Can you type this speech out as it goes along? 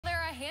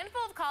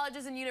handful of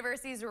colleges and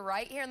universities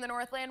right here in the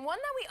Northland. One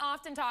that we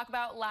often talk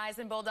about lies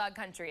in Bulldog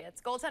country.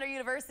 It's Goaltender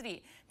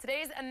University.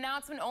 Today's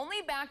announcement only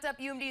backed up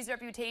UMD's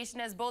reputation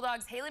as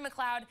Bulldogs Hailey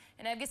MacLeod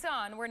and Ève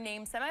Gascon were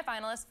named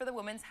semifinalists for the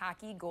Women's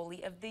Hockey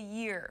Goalie of the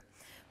Year.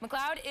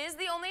 MacLeod is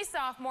the only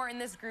sophomore in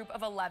this group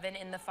of 11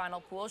 in the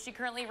final pool. She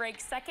currently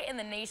ranks second in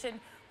the nation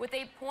with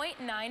a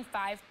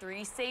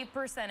 .953 save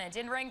percentage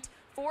and ranked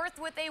fourth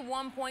with a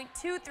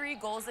 1.23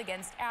 goals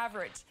against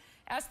average.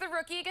 As the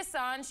rookie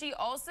Gascon, she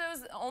also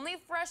is the only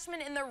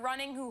freshman in the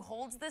running who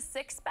holds the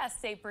sixth best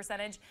save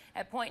percentage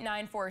at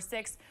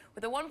 .946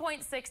 with a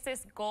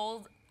 1.66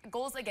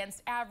 goals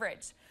against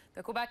average.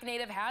 The Quebec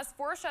native has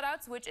 4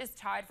 shutouts, which is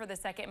tied for the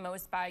second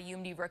most by a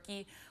UMD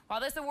rookie.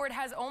 While this award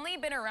has only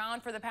been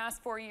around for the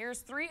past 4 years,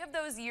 3 of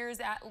those years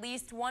at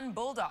least one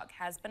Bulldog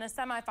has been a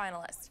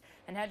semifinalist.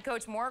 And head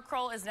coach Maura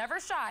Kroll is never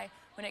shy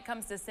when it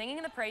comes to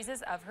singing the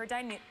praises of her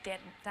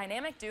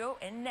dynamic duo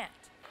in net.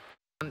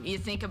 You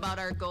think about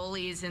our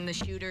goalies and the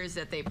shooters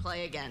that they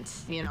play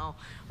against. You know,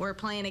 we're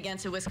playing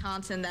against a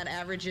Wisconsin that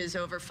averages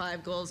over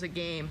 5 goals a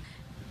game.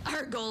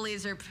 Our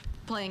goalies are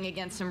playing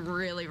against some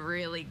really,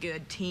 really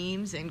good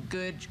teams and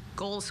good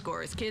goal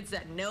scorers, kids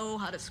that know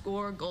how to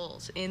score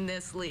goals in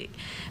this league.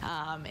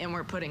 And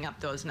we're putting up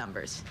those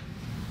numbers.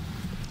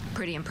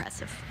 Pretty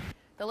impressive.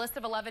 The list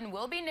of 11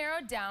 will be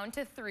narrowed down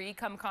to 3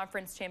 come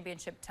conference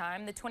championship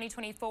time. The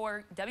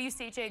 2024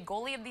 WCHA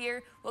Goalie of the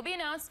Year will be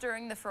announced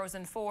during the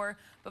Frozen Four.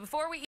 But before we